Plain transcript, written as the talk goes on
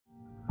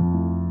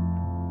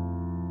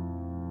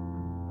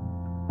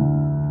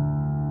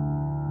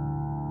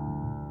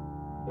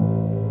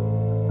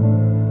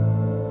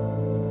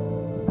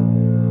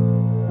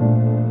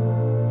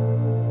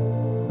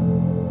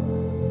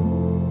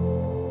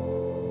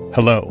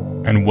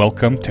Hello, and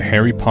welcome to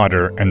Harry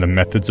Potter and the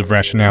Methods of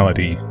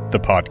Rationality, the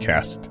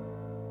podcast.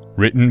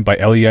 Written by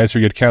Eliezer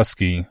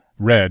Yudkowsky,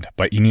 read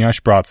by Eneasz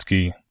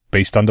Brodsky,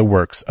 based on the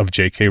works of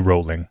J.K.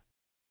 Rowling.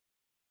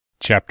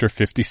 Chapter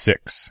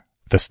 56,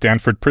 The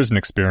Stanford Prison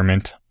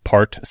Experiment,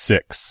 Part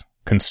 6,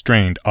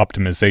 Constrained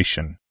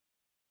Optimization.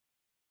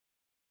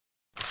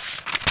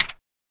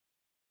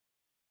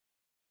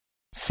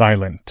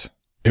 Silent.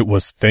 It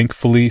was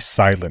thankfully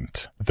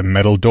silent, the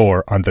metal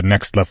door on the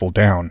next level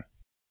down.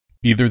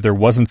 Either there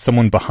wasn't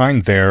someone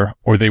behind there,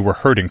 or they were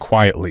hurting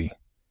quietly.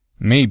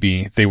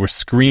 Maybe they were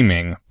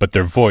screaming, but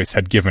their voice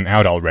had given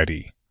out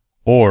already.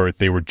 Or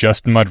they were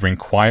just muttering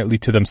quietly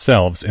to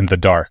themselves in the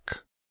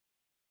dark.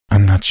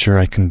 "I'm not sure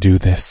I can do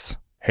this,"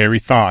 Harry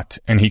thought,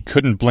 and he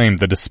couldn't blame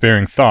the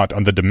despairing thought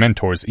on the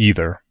Dementors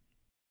either.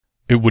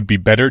 It would be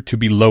better to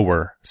be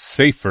lower,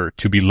 safer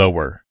to be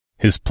lower.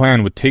 His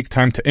plan would take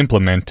time to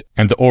implement,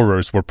 and the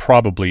Aurors were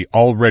probably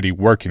already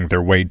working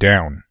their way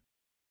down.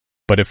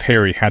 But if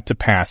Harry had to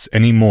pass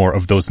any more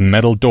of those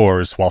metal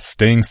doors while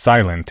staying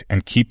silent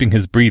and keeping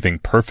his breathing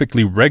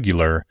perfectly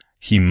regular,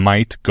 he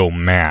might go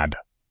mad.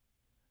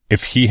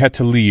 If he had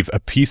to leave a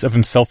piece of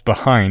himself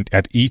behind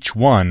at each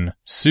one,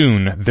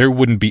 soon there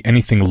wouldn't be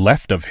anything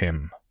left of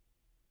him.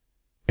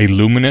 A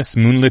luminous,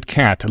 moonlit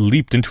cat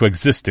leaped into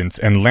existence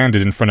and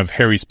landed in front of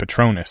Harry's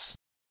Patronus.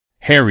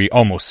 Harry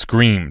almost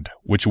screamed,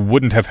 which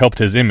wouldn't have helped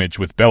his image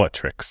with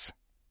Bellatrix.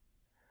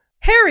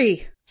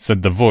 "Harry!"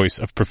 said the voice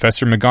of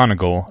Professor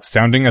McGonagall,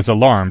 sounding as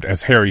alarmed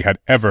as Harry had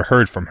ever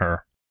heard from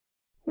her.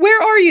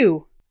 "Where are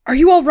you? Are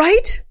you all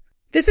right?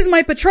 This is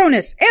my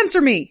Patronus.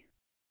 Answer me!"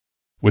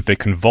 With a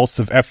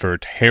convulsive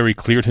effort, Harry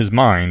cleared his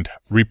mind,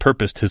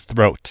 repurposed his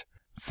throat,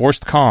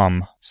 forced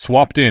calm,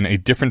 swapped in a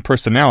different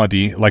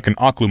personality like an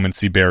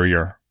occlumency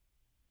barrier.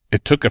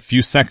 It took a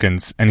few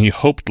seconds, and he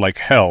hoped like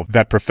hell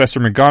that Professor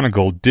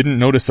McGonagall didn't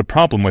notice a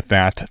problem with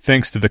that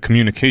thanks to the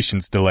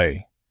communications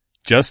delay.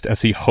 Just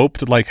as he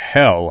hoped like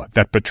hell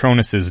that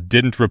Patronuses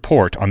didn't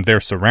report on their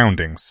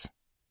surroundings.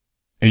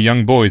 A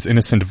young boy's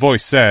innocent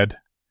voice said,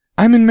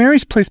 "I'm in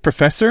Mary's place,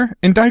 Professor,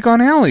 in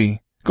Diagon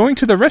Alley. Going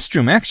to the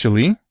restroom,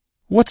 actually.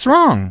 What's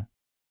wrong?"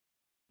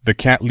 The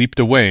cat leaped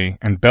away,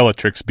 and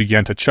Bellatrix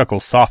began to chuckle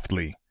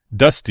softly,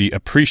 dusty,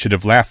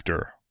 appreciative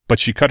laughter, but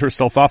she cut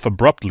herself off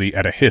abruptly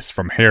at a hiss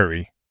from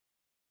Harry.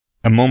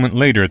 A moment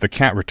later, the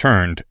cat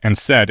returned, and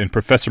said in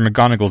Professor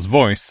McGonagall's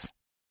voice,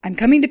 "I'm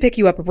coming to pick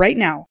you up right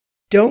now.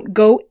 Don't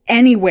go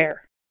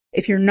anywhere.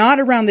 If you're not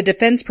around the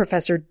defense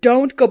professor,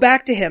 don't go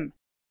back to him.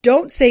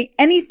 Don't say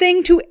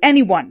anything to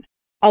anyone.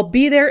 I'll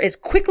be there as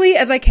quickly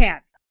as I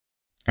can."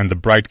 And the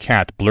bright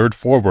cat blurred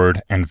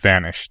forward and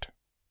vanished.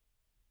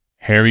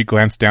 Harry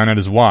glanced down at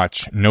his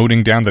watch,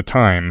 noting down the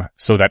time,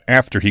 so that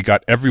after he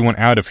got everyone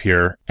out of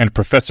here and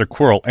Professor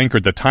Quirrell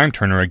anchored the time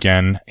turner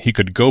again, he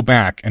could go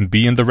back and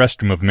be in the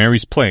restroom of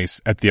Mary's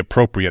place at the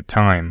appropriate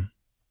time.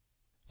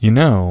 "You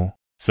know,"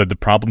 said the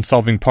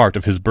problem-solving part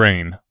of his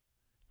brain,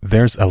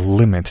 "there's a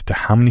limit to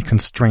how many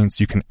constraints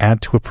you can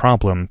add to a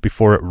problem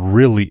before it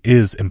really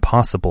is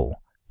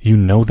impossible. You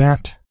know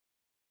that?"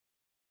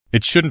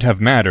 It shouldn't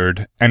have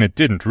mattered, and it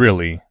didn't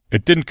really.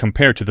 It didn't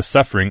compare to the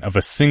suffering of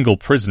a single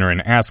prisoner in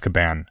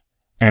Azkaban.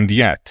 And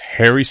yet,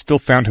 Harry still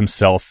found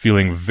himself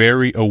feeling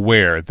very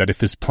aware that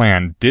if his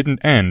plan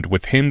didn't end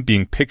with him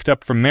being picked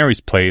up from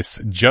Mary's place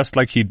just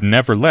like he'd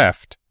never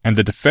left, and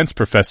the defense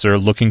professor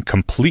looking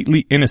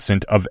completely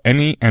innocent of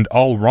any and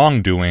all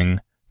wrongdoing,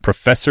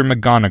 Professor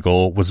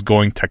McGonagall was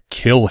going to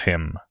kill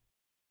him.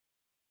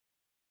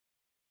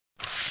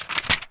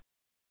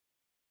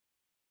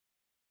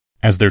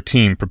 As their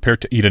team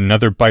prepared to eat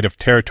another bite of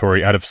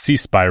territory out of Sea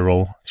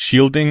Spiral,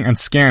 shielding and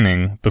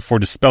scanning before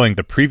dispelling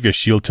the previous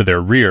shield to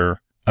their rear,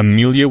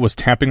 Amelia was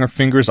tapping her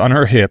fingers on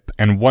her hip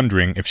and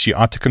wondering if she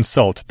ought to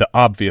consult the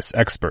obvious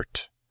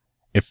expert.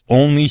 If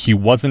only he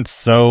wasn't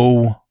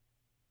so...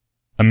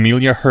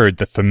 Amelia heard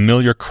the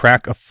familiar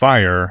crack of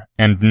fire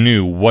and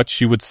knew what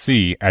she would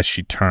see as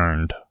she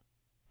turned.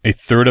 A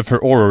third of her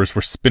Aurors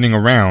were spinning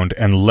around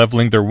and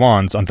leveling their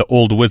wands on the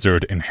old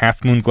wizard in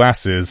half-moon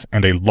glasses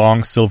and a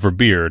long silver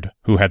beard,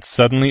 who had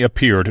suddenly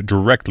appeared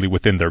directly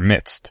within their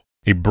midst,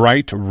 a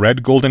bright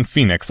red-golden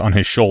phoenix on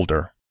his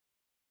shoulder.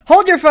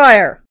 "Hold your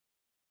fire!"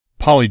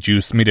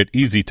 Polyjuice made it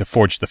easy to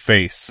forge the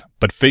face,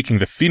 but faking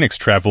the phoenix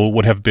travel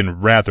would have been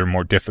rather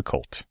more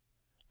difficult.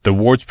 The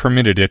wards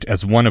permitted it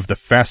as one of the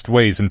fast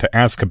ways into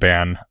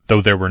Azkaban, though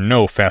there were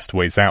no fast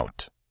ways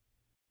out.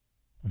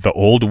 The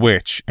old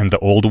witch and the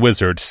old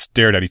wizard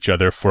stared at each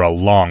other for a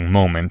long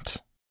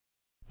moment.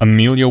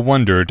 Amelia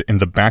wondered in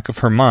the back of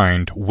her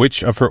mind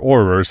which of her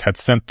Aurors had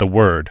sent the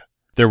word.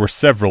 There were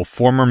several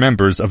former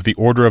members of the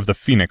Order of the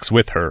Phoenix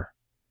with her.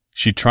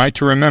 She tried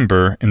to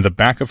remember in the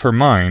back of her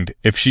mind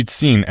if she'd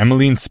seen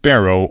Emmeline's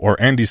sparrow or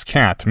Andy's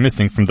cat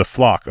missing from the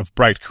flock of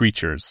bright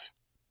creatures.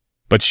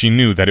 But she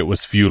knew that it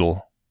was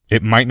futile.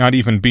 It might not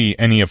even be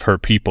any of her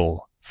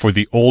people, for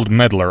the old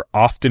meddler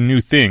often knew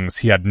things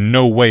he had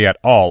no way at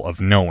all of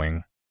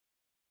knowing.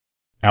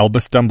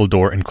 Albus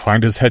Dumbledore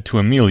inclined his head to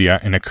Amelia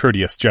in a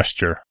courteous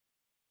gesture.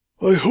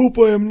 "I hope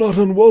I am not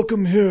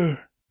unwelcome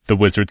here," the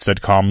wizard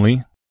said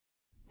calmly.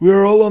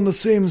 We're all on the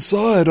same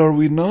side, are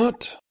we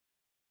not?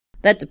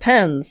 That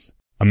depends,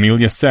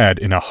 Amelia said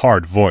in a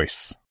hard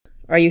voice.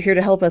 Are you here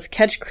to help us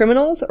catch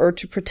criminals or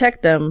to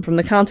protect them from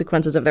the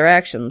consequences of their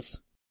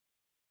actions?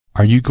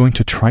 Are you going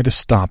to try to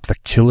stop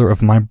the killer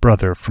of my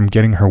brother from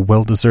getting her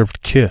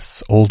well-deserved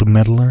kiss, old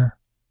meddler?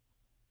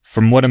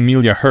 From what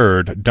Amelia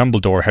heard,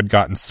 Dumbledore had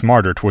gotten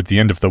smarter toward the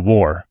end of the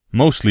war,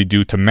 mostly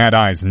due to Mad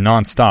Eye's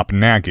non-stop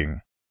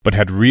nagging, but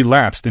had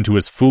relapsed into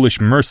his foolish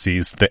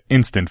mercies the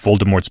instant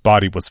Voldemort's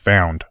body was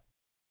found.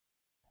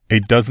 A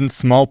dozen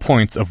small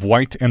points of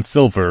white and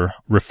silver,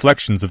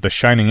 reflections of the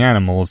shining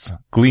animals,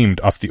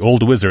 gleamed off the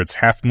old wizard's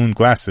half-moon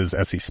glasses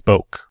as he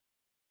spoke.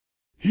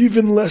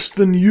 Even less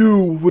than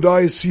you would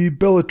I see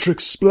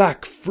Bellatrix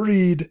Black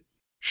freed.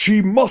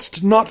 She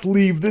must not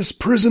leave this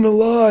prison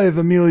alive,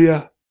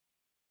 Amelia.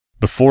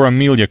 Before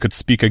Amelia could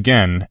speak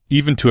again,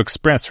 even to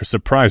express her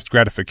surprised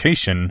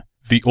gratification,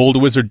 the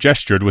old wizard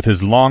gestured with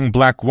his long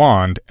black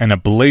wand and a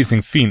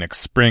blazing phoenix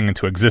sprang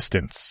into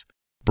existence,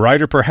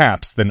 brighter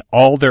perhaps than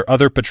all their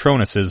other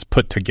Patronuses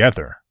put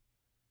together.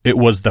 It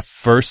was the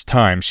first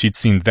time she'd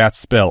seen that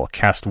spell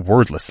cast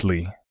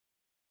wordlessly.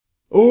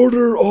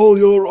 Order all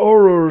your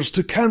Aurors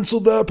to cancel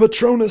their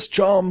Patronus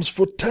charms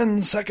for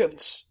 10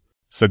 seconds,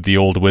 said the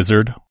old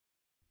wizard.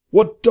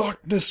 What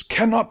darkness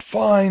cannot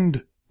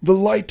find, the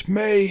light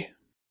may.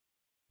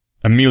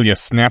 Amelia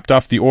snapped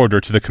off the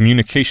order to the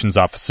communications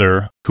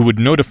officer, who would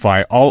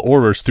notify all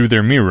Aurors through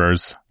their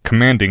mirrors,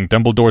 commanding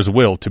Dumbledore's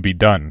will to be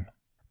done.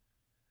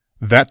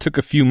 That took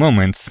a few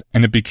moments,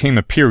 and it became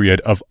a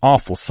period of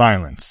awful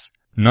silence,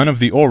 none of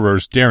the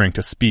Aurors daring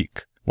to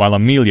speak, while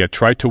Amelia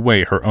tried to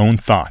weigh her own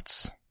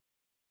thoughts.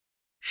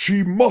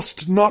 She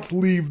must not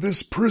leave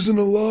this prison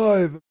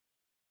alive.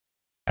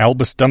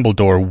 Albus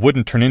Dumbledore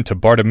wouldn't turn into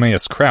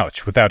Bartimaeus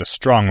Crouch without a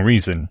strong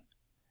reason.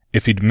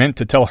 If he'd meant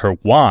to tell her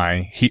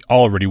why, he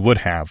already would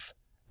have,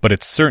 but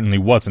it certainly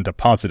wasn't a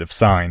positive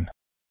sign.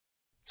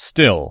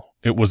 Still,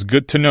 it was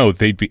good to know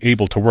they'd be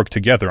able to work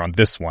together on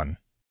this one.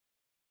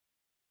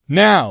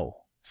 Now,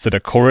 said a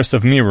chorus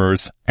of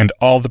mirrors, and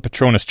all the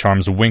Patronus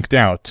charms winked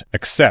out,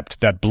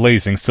 except that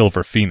blazing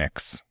silver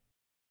phoenix.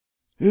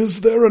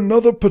 Is there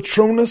another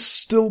Patronus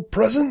still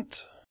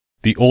present?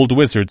 The old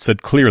wizard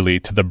said clearly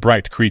to the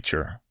bright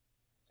creature.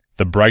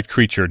 The bright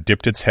creature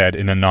dipped its head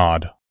in a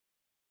nod.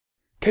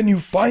 Can you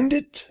find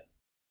it?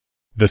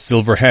 The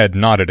silver head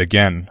nodded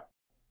again.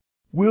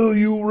 Will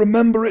you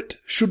remember it,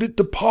 should it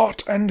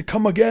depart and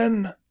come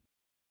again?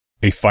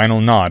 A final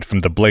nod from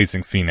the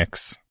blazing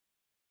phoenix.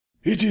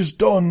 It is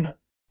done,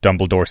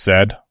 Dumbledore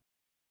said.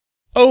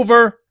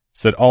 Over,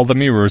 said all the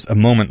mirrors a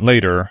moment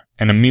later,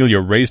 and Amelia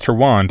raised her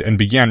wand and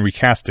began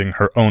recasting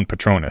her own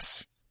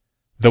Patronus.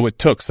 Though it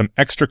took some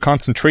extra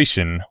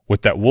concentration,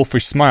 with that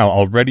wolfish smile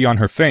already on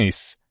her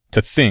face,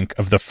 to think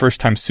of the first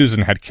time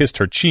Susan had kissed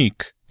her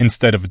cheek,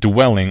 instead of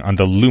dwelling on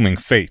the looming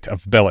fate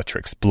of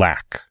Bellatrix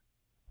Black.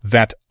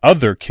 That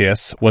other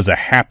kiss was a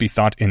happy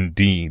thought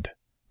indeed,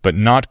 but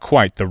not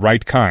quite the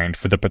right kind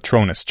for the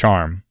Patronus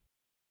charm.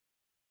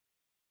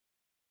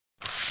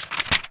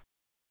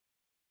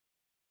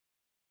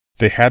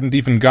 They hadn't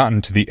even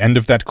gotten to the end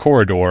of that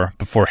corridor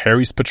before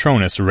Harry's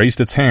Patronus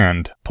raised its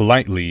hand,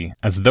 politely,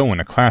 as though in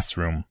a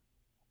classroom.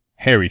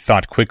 Harry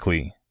thought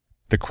quickly.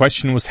 The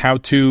question was how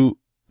to...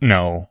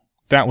 No,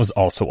 that was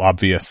also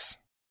obvious.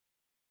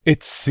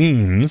 It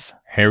seems,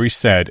 Harry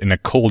said in a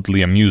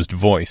coldly amused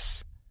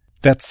voice,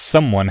 that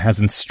someone has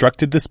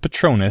instructed this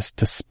Patronus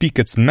to speak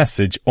its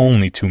message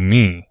only to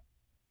me.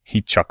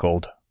 He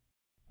chuckled.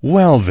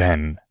 Well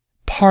then,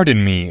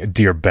 pardon me,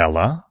 dear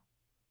Bella.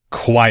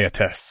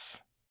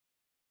 Quietus.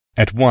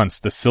 At once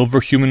the silver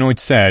humanoid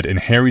said in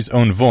Harry's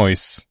own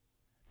voice,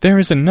 There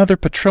is another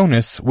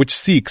Patronus which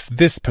seeks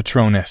this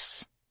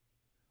Patronus.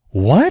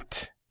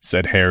 What?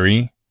 Said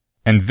Harry,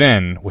 and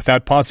then,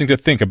 without pausing to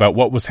think about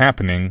what was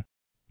happening,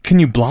 Can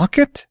you block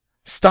it?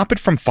 Stop it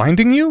from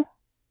finding you?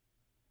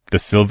 The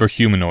silver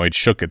humanoid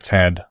shook its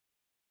head.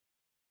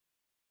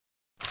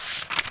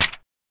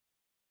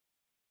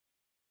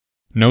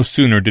 No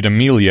sooner did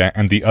Amelia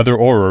and the other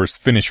Aurors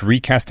finish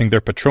recasting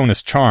their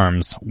Patronus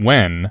charms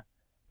when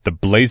the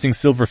blazing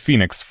silver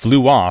phoenix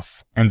flew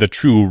off, and the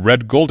true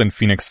red-golden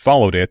phoenix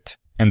followed it,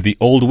 and the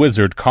old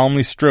wizard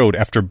calmly strode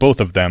after both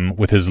of them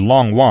with his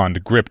long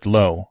wand gripped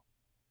low.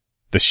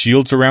 The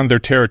shields around their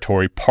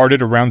territory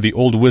parted around the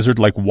old wizard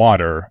like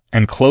water,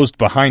 and closed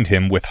behind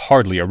him with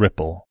hardly a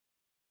ripple.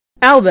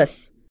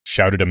 Albus!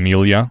 Shouted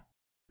Amelia.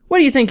 What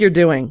do you think you're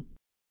doing?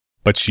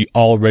 But she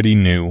already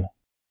knew.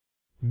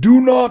 Do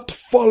not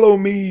follow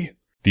me,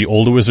 the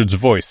old wizard's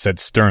voice said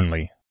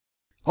sternly.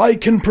 I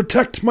can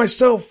protect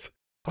myself.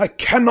 I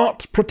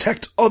cannot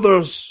protect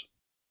others.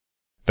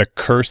 The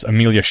curse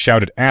Amelia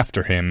shouted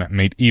after him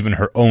made even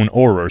her own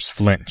Aurors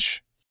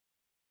flinch.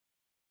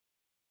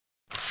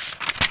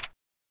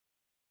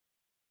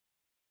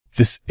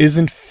 This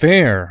isn't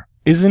fair.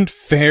 Isn't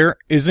fair.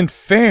 Isn't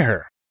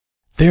fair.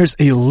 There's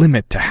a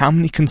limit to how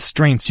many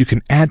constraints you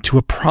can add to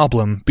a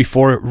problem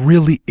before it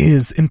really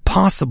is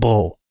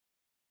impossible.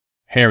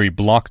 Harry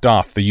blocked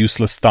off the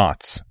useless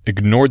thoughts,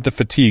 ignored the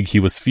fatigue he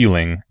was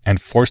feeling,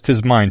 and forced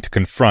his mind to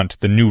confront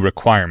the new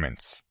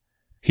requirements.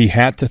 He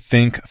had to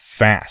think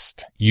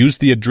fast, use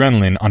the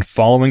adrenaline on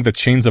following the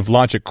chains of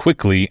logic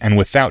quickly and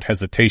without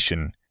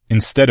hesitation,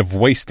 instead of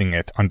wasting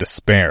it on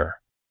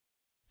despair.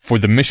 For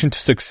the mission to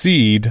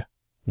succeed,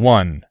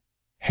 1.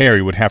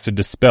 Harry would have to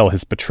dispel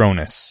his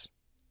Patronus.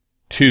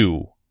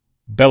 2.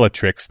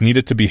 Bellatrix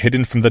needed to be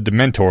hidden from the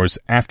Dementors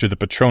after the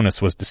Patronus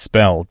was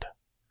dispelled.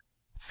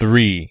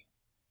 3.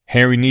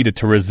 Harry needed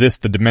to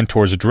resist the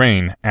Dementor's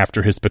drain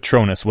after his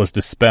Patronus was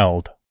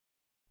dispelled.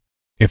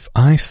 "If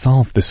I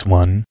solve this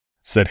one,"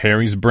 said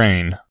Harry's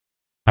brain,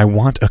 "I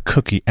want a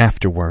cookie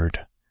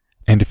afterward.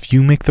 And if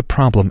you make the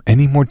problem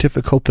any more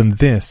difficult than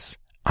this,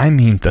 I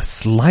mean the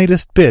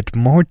slightest bit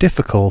more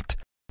difficult,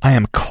 I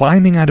am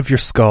climbing out of your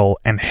skull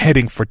and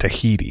heading for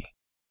Tahiti."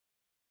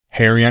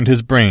 Harry and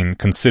his brain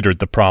considered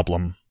the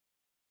problem.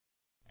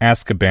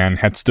 Azkaban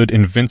had stood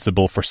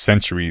invincible for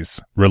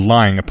centuries,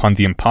 relying upon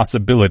the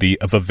impossibility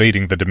of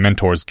evading the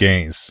Dementor's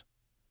gaze.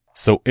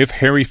 So if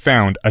Harry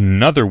found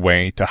another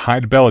way to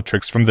hide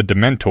Bellatrix from the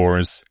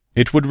Dementors,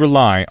 it would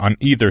rely on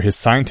either his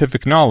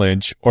scientific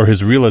knowledge or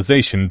his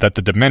realization that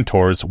the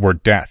Dementors were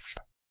death.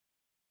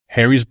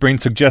 Harry's brain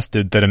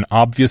suggested that an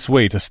obvious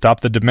way to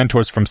stop the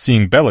Dementors from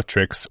seeing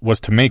Bellatrix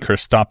was to make her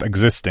stop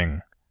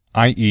existing,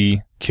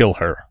 i.e., kill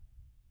her.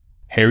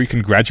 Harry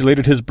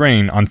congratulated his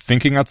brain on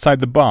thinking outside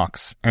the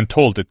box and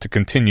told it to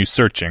continue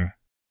searching.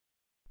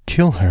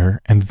 "Kill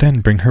her and then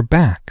bring her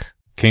back,"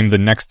 came the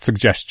next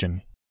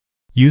suggestion.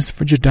 "Use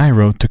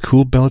Frigidaire to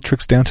cool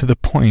Bellatrix down to the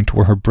point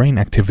where her brain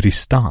activity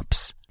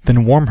stops,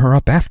 then warm her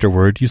up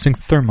afterward using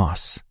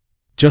thermos.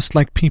 Just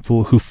like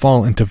people who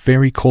fall into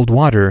very cold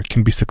water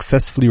can be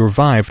successfully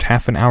revived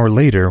half an hour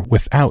later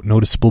without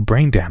noticeable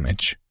brain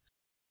damage."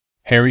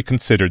 Harry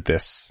considered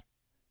this.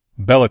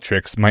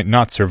 Bellatrix might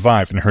not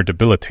survive in her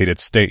debilitated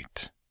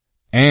state.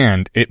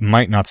 And it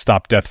might not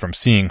stop death from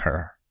seeing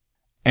her.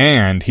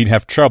 And he'd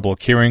have trouble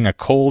carrying a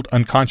cold,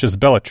 unconscious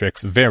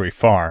Bellatrix very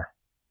far.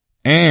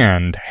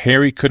 And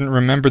Harry couldn't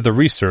remember the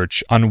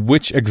research on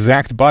which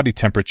exact body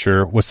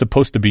temperature was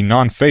supposed to be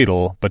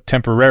non-fatal but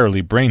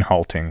temporarily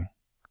brain-halting.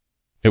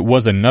 It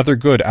was another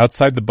good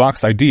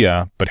outside-the-box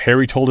idea, but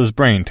Harry told his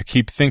brain to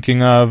keep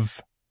thinking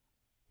of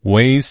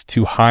ways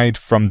to hide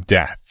from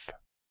death.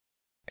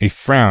 A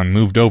frown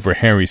moved over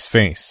Harry's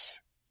face.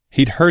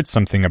 He'd heard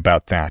something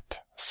about that,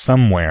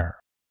 somewhere.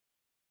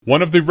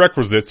 "One of the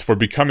requisites for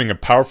becoming a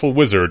powerful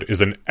wizard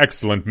is an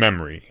excellent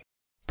memory,"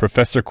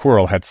 Professor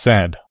Quirrell had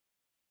said.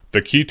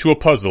 "The key to a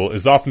puzzle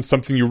is often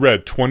something you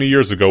read 20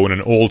 years ago in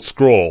an old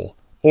scroll,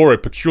 or a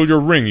peculiar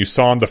ring you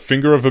saw on the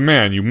finger of a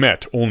man you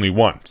met only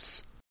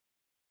once."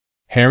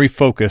 Harry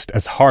focused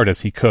as hard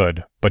as he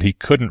could, but he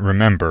couldn't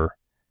remember.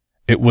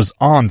 It was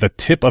on the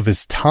tip of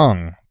his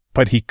tongue,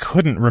 but he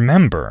couldn't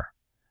remember.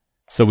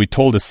 So he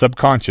told his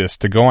subconscious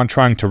to go on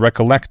trying to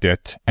recollect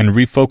it and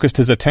refocused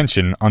his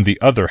attention on the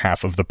other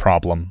half of the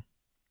problem.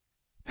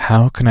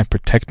 "How can I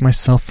protect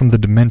myself from the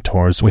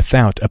Dementors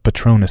without a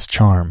Patronus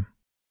charm?"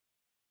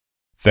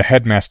 The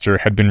headmaster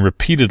had been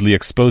repeatedly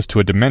exposed to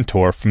a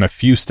Dementor from a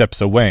few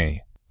steps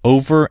away,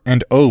 over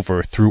and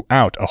over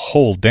throughout a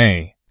whole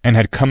day, and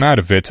had come out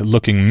of it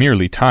looking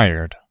merely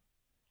tired.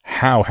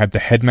 How had the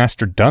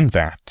headmaster done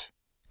that?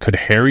 Could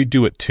Harry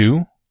do it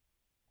too?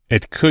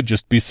 It could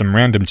just be some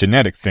random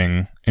genetic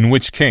thing, in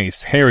which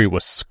case Harry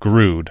was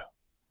screwed.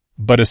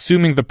 But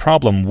assuming the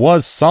problem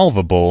was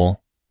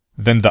solvable,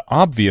 then the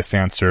obvious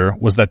answer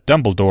was that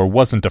Dumbledore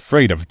wasn't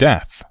afraid of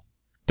death.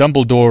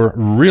 Dumbledore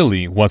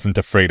really wasn't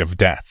afraid of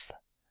death.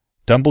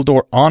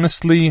 Dumbledore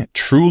honestly,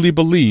 truly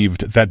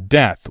believed that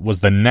death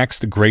was the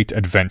next great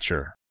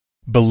adventure.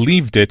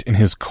 Believed it in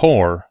his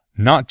core,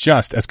 not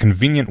just as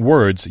convenient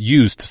words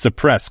used to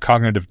suppress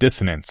cognitive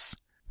dissonance,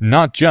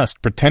 not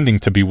just pretending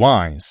to be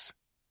wise.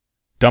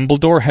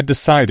 Dumbledore had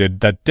decided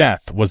that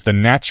death was the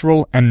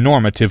natural and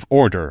normative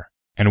order,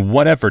 and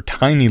whatever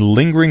tiny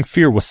lingering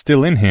fear was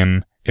still in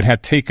him, it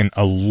had taken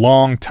a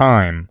long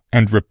time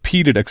and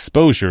repeated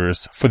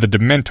exposures for the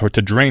Dementor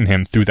to drain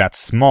him through that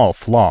small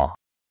flaw.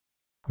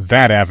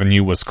 That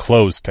avenue was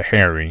closed to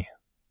Harry.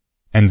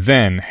 And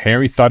then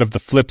Harry thought of the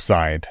flip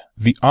side,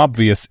 the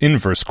obvious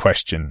inverse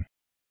question.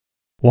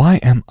 Why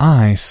am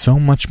I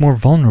so much more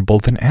vulnerable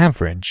than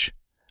average?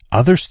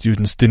 Other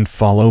students didn't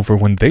fall over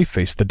when they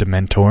faced the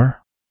Dementor.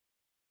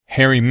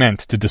 Harry meant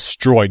to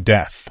destroy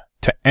death,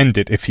 to end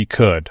it if he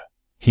could.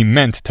 He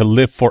meant to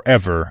live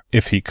forever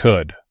if he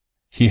could.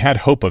 He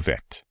had hope of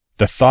it.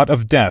 The thought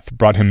of death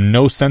brought him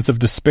no sense of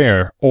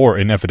despair or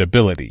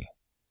inevitability.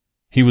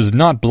 He was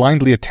not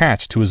blindly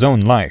attached to his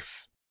own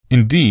life.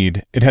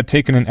 Indeed, it had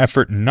taken an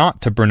effort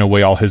not to burn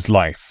away all his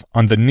life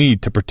on the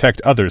need to protect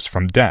others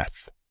from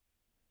death.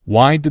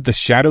 Why did the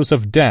shadows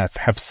of death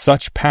have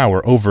such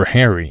power over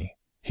Harry?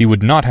 He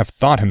would not have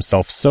thought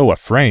himself so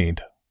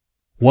afraid.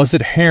 Was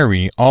it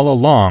Harry all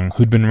along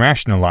who'd been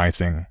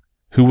rationalizing,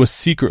 who was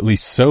secretly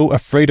so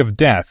afraid of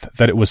death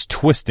that it was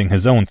twisting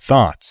his own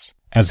thoughts,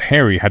 as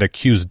Harry had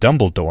accused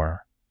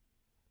Dumbledore?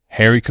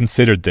 Harry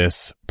considered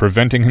this,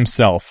 preventing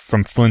himself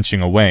from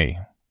flinching away.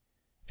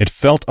 It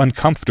felt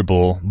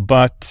uncomfortable,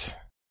 but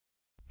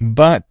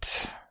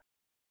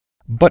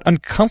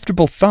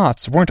uncomfortable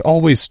thoughts weren't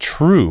always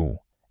true,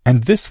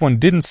 and this one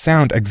didn't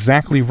sound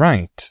exactly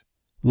right.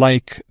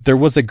 Like there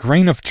was a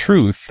grain of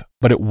truth,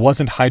 but it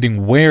wasn't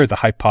hiding where the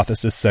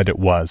hypothesis said it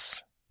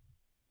was.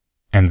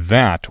 And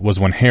that was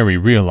when Harry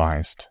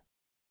realized.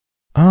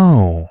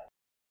 Oh,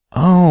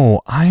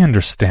 I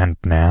understand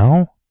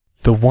now.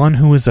 The one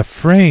who is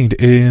afraid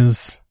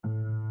is...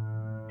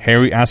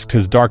 Harry asked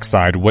his dark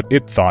side what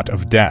it thought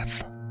of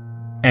death.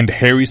 And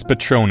Harry's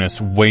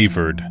Patronus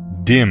wavered,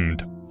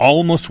 dimmed,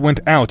 almost went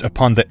out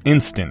upon the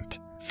instant,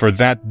 for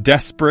that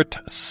desperate,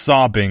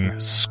 sobbing,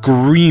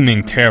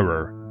 screaming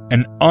terror,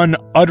 an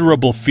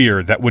unutterable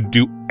fear that would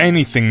do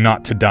anything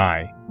not to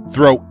die,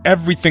 throw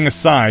everything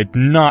aside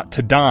not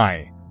to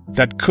die,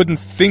 that couldn't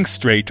think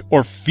straight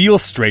or feel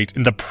straight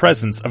in the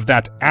presence of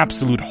that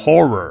absolute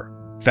horror,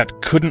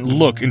 that couldn't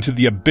look into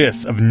the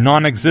abyss of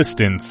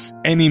non-existence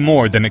any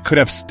more than it could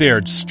have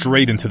stared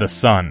straight into the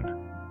sun.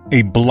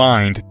 A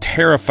blind,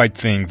 terrified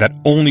thing that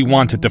only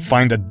wanted to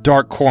find a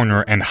dark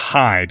corner and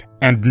hide,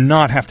 and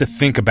not have to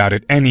think about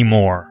it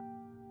anymore.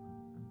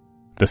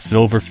 The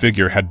silver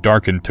figure had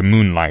darkened to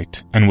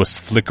moonlight, and was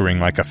flickering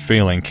like a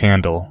failing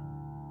candle.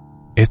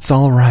 It's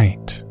all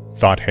right,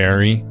 thought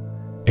Harry.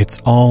 It's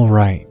all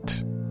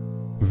right.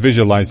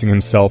 Visualizing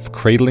himself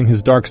cradling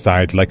his dark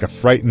side like a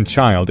frightened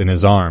child in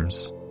his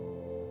arms.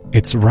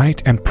 It's right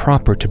and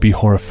proper to be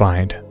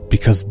horrified,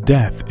 because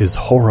death is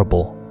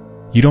horrible.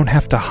 You don't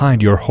have to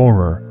hide your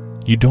horror.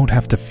 You don't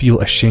have to feel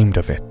ashamed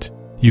of it.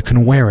 You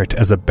can wear it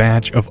as a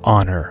badge of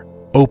honor,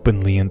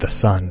 openly in the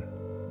sun.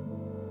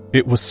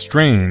 It was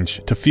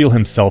strange to feel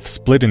himself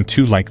split in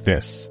two like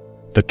this.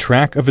 The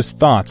track of his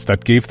thoughts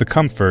that gave the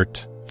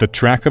comfort, the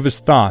track of his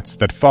thoughts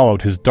that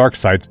followed his dark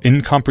side's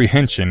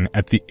incomprehension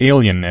at the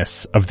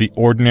alienness of the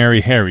ordinary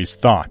Harry's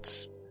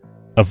thoughts.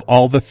 Of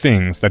all the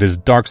things that his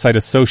dark side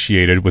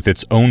associated with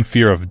its own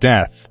fear of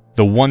death,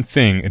 the one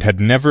thing it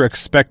had never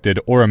expected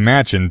or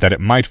imagined that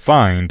it might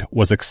find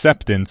was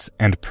acceptance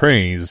and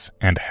praise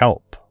and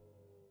help.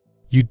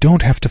 You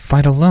don't have to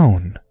fight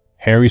alone,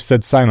 Harry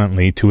said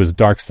silently to his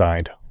dark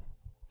side.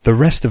 The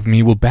rest of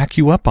me will back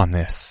you up on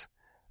this.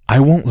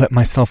 I won't let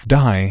myself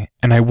die,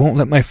 and I won't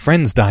let my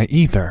friends die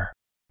either.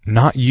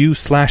 Not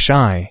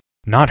you/I,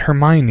 not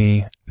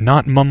Hermione,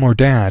 not Mum or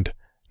Dad,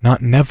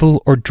 not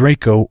Neville or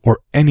Draco or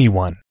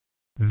anyone.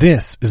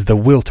 This is the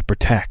will to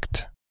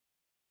protect.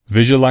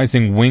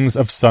 Visualizing wings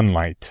of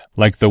sunlight,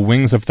 like the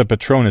wings of the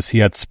Patronus he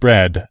had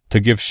spread to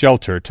give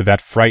shelter to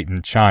that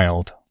frightened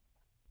child.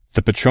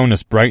 The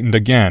Patronus brightened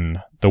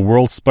again, the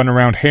world spun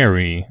around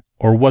Harry,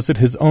 or was it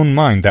his own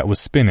mind that was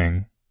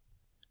spinning?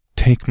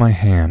 Take my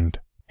hand,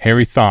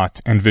 Harry thought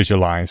and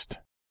visualized.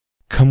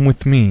 Come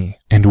with me,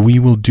 and we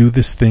will do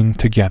this thing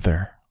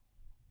together.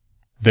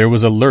 There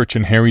was a lurch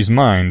in Harry's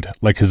mind,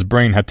 like his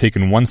brain had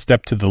taken one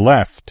step to the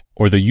left,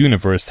 or the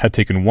universe had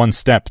taken one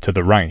step to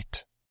the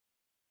right.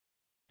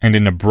 And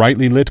in a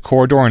brightly lit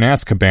corridor in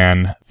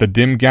Azkaban, the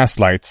dim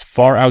gaslights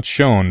far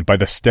outshone by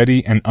the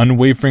steady and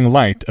unwavering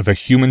light of a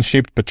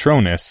human-shaped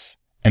Patronus,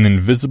 an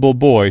invisible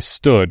boy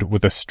stood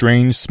with a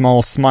strange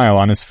small smile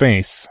on his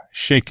face,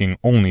 shaking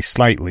only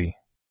slightly.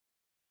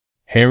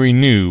 Harry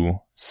knew,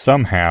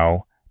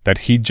 somehow, that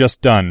he'd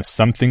just done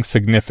something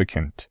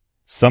significant,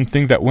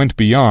 something that went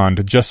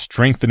beyond just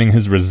strengthening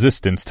his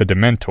resistance to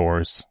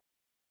Dementors.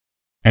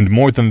 And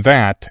more than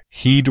that,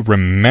 he'd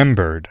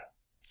remembered.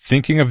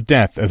 Thinking of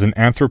death as an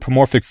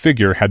anthropomorphic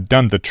figure had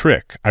done the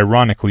trick,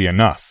 ironically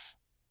enough.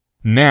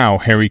 Now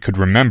Harry could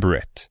remember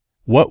it.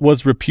 What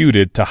was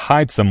reputed to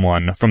hide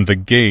someone from the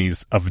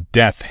gaze of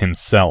death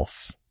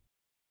himself.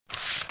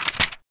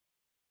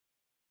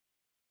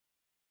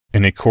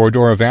 In a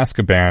corridor of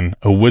Azkaban,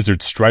 a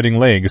wizard's striding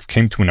legs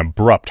came to an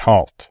abrupt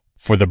halt,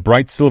 for the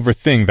bright silver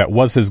thing that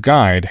was his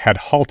guide had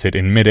halted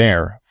in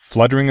midair,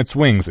 fluttering its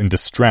wings in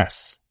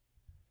distress.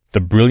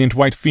 The brilliant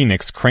white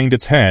phoenix craned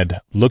its head,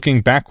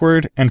 looking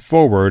backward and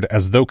forward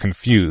as though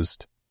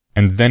confused,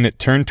 and then it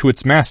turned to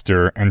its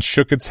master and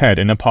shook its head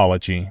in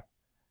apology.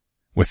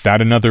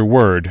 Without another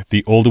word,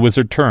 the old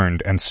wizard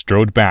turned and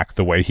strode back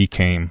the way he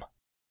came.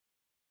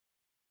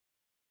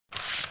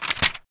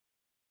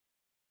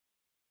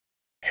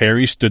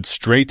 Harry stood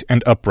straight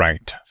and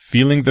upright,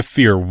 feeling the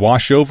fear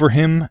wash over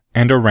him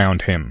and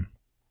around him.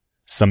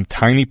 Some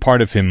tiny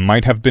part of him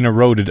might have been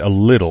eroded a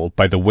little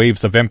by the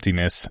waves of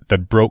emptiness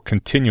that broke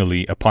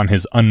continually upon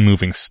his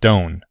unmoving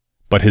stone,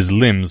 but his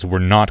limbs were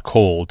not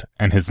cold,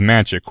 and his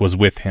magic was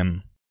with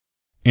him.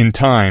 In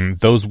time,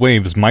 those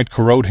waves might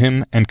corrode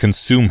him and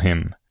consume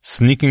him,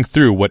 sneaking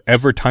through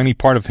whatever tiny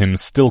part of him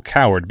still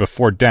cowered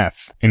before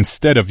death,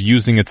 instead of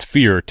using its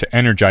fear to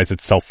energize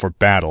itself for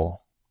battle.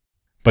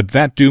 But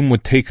that doom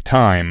would take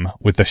time,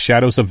 with the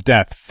shadows of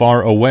death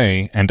far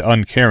away and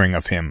uncaring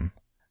of him.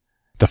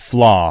 The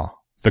flaw,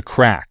 the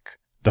crack,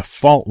 the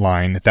fault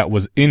line that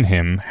was in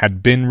him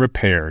had been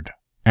repaired,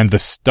 and the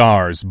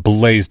stars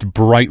blazed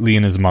brightly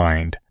in his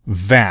mind,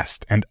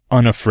 vast and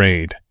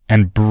unafraid,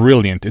 and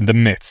brilliant in the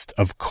midst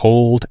of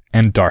cold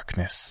and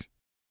darkness.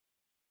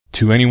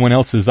 To anyone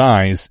else's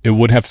eyes, it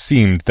would have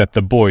seemed that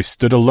the boy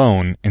stood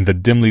alone in the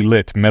dimly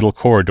lit metal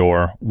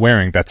corridor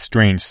wearing that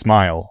strange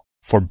smile,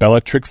 for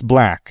Bellatrix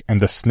Black and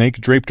the snake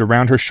draped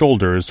around her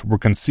shoulders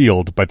were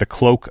concealed by the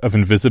cloak of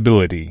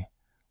invisibility,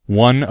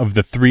 one of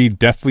the 3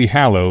 Deathly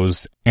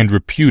Hallows and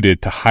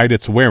reputed to hide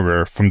its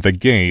wearer from the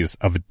gaze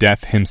of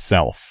Death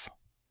himself.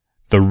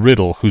 The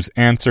riddle whose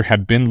answer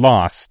had been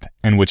lost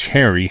and which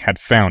Harry had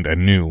found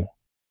anew.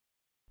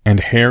 And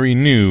Harry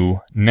knew,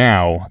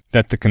 now,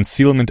 that the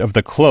concealment of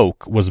the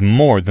cloak was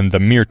more than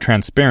the mere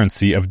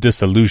transparency of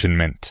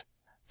disillusionment,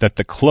 that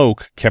the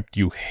cloak kept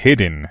you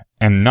hidden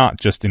and not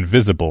just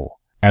invisible,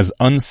 as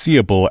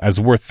unseeable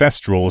as were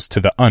Thestrals to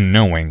the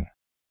unknowing.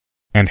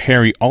 And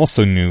Harry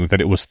also knew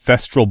that it was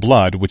Thestral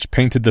blood which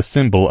painted the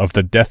symbol of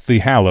the Deathly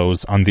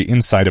Hallows on the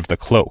inside of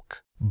the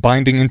cloak,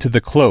 binding into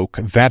the cloak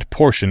that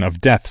portion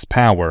of Death's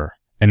power,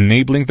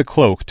 enabling the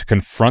cloak to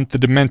confront the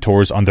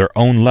Dementors on their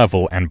own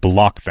level and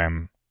block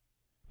them.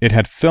 It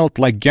had felt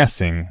like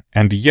guessing,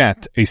 and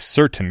yet a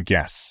certain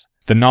guess,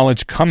 the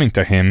knowledge coming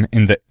to him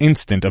in the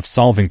instant of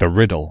solving the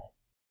riddle.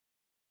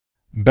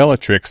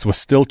 Bellatrix was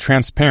still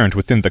transparent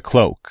within the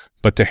cloak,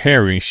 but to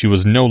Harry she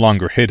was no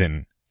longer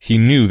hidden. He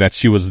knew that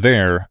she was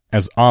there,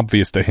 as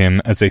obvious to him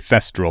as a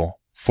Thestral,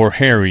 for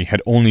Harry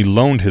had only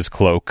loaned his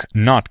cloak,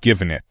 not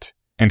given it,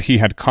 and he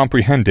had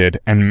comprehended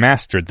and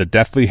mastered the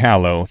Deathly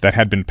Hallow that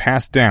had been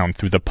passed down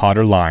through the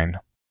Potter line.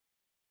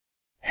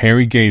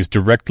 Harry gazed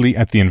directly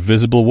at the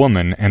invisible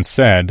woman and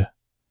said,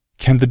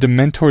 "Can the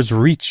Dementors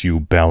reach you,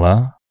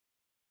 Bella?"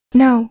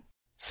 "No,"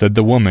 said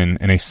the woman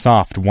in a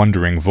soft,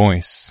 wondering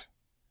voice.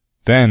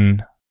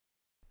 Then,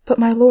 "But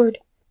my lord,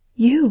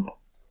 you."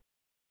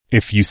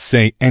 "If you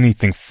say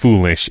anything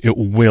foolish, it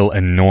will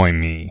annoy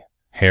me,"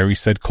 Harry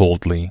said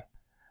coldly.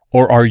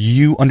 "Or are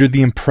you under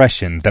the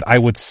impression that I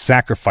would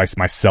sacrifice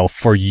myself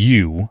for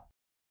you?"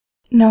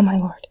 "No, my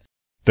lord."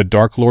 The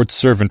Dark Lord's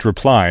servant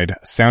replied,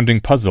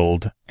 sounding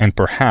puzzled and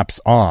perhaps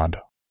awed.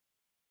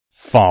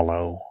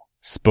 "Follow,"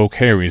 spoke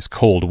Harry's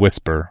cold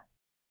whisper.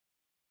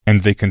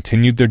 And they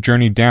continued their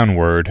journey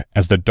downward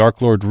as the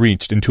Dark Lord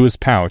reached into his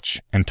pouch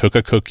and took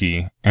a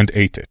cookie and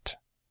ate it.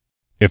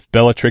 If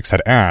Bellatrix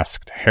had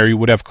asked, Harry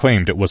would have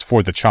claimed it was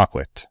for the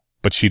chocolate,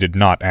 but she did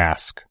not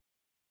ask.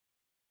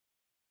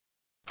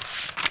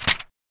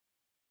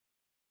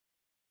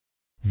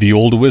 The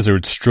old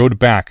wizard strode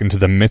back into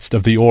the midst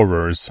of the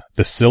Aurors,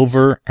 the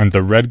silver and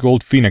the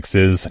red-gold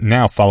phoenixes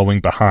now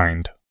following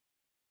behind.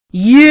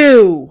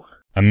 "You!"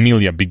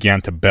 Amelia began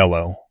to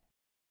bellow.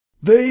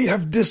 "They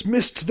have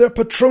dismissed their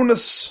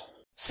Patronus,"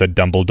 said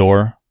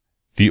Dumbledore.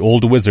 The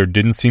old wizard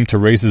didn't seem to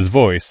raise his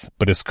voice,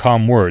 but his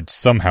calm words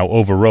somehow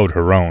overrode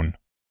her own.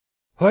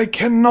 "I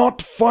cannot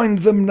find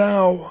them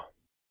now."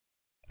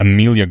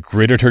 Amelia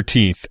gritted her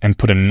teeth and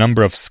put a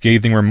number of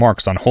scathing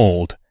remarks on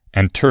hold,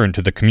 and turned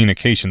to the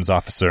communications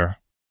officer.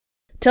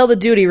 "Tell the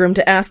duty room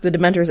to ask the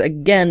Dementors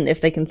again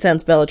if they can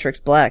sense Bellatrix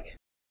Black."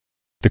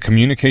 The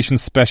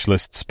communications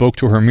specialist spoke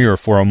to her mirror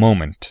for a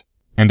moment,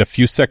 and a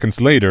few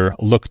seconds later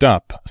looked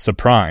up,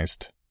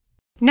 surprised.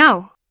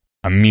 "No."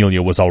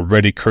 Amelia was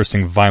already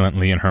cursing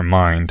violently in her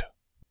mind.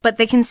 "But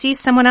they can see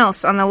someone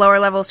else on the lower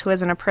levels who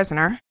isn't a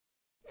prisoner."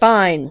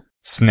 "Fine,"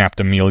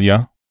 snapped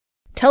Amelia.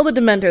 "Tell the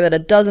Dementor that a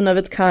dozen of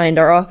its kind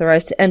are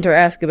authorized to enter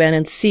Azkaban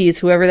and seize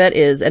whoever that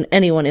is and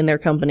anyone in their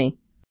company."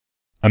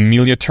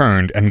 Amelia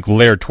turned and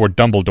glared toward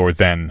Dumbledore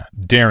then,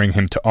 daring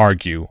him to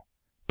argue,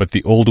 but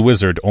the old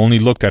wizard only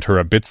looked at her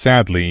a bit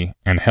sadly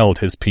and held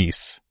his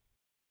peace.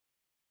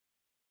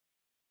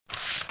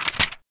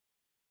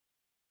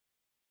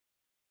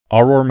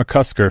 Auror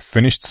McCusker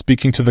finished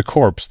speaking to the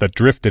corpse that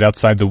drifted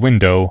outside the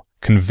window,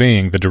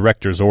 conveying the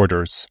director's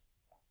orders.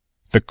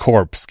 The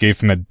corpse gave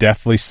him a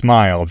deathly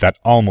smile that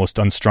almost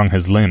unstrung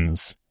his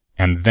limbs,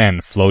 and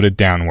then floated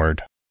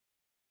downward.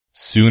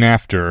 Soon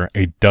after,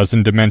 a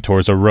dozen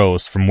Dementors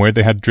arose from where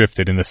they had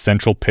drifted in the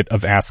central pit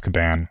of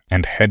Azkaban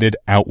and headed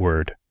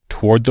outward,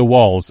 toward the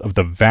walls of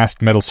the vast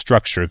metal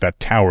structure that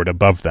towered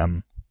above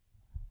them.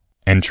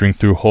 Entering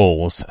through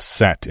holes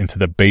set into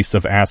the base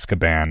of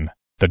Azkaban,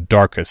 the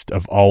darkest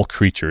of all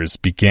creatures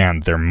began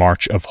their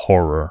march of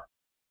horror.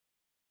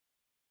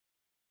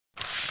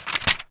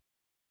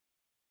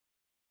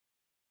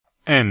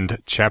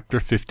 End Chapter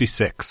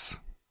 56.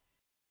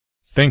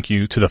 Thank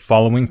you to the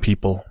following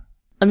people.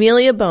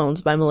 Amelia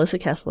Bones by Melissa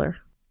Kessler.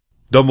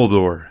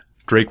 Dumbledore,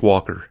 Drake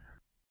Walker.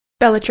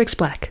 Bellatrix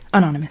Black,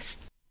 Anonymous.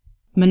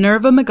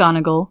 Minerva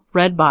McGonagall,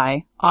 read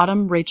by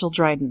Autumn Rachel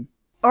Dryden.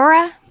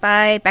 Aura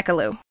by Becca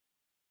Lou.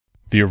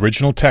 The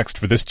original text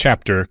for this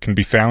chapter can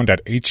be found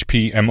at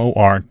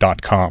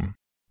hpmor.com.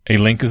 A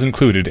link is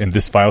included in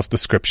this file's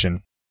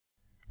description.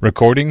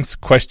 Recordings,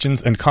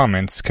 questions, and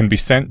comments can be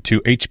sent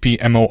to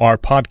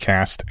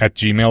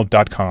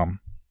hpmorpodcast@gmail.com.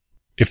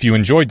 If you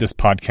enjoyed this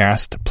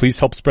podcast, please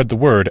help spread the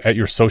word at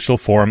your social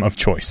forum of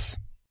choice.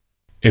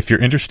 If you're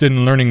interested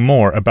in learning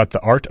more about the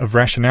art of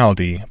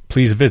rationality,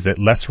 please visit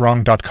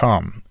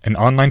lesswrong.com, an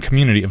online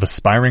community of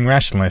aspiring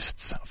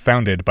rationalists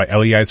founded by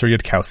Eliezer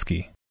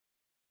Yudkowsky.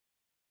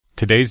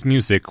 Today's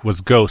music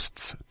was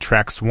Ghosts,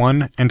 Tracks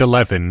 1 and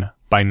 11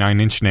 by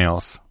 9 Inch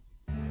Nails.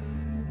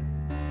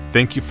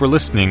 Thank you for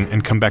listening,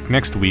 and come back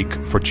next week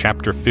for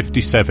Chapter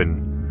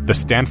 57, The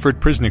Stanford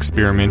Prison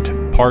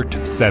Experiment,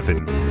 Part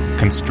 7,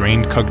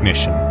 Constrained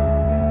Cognition.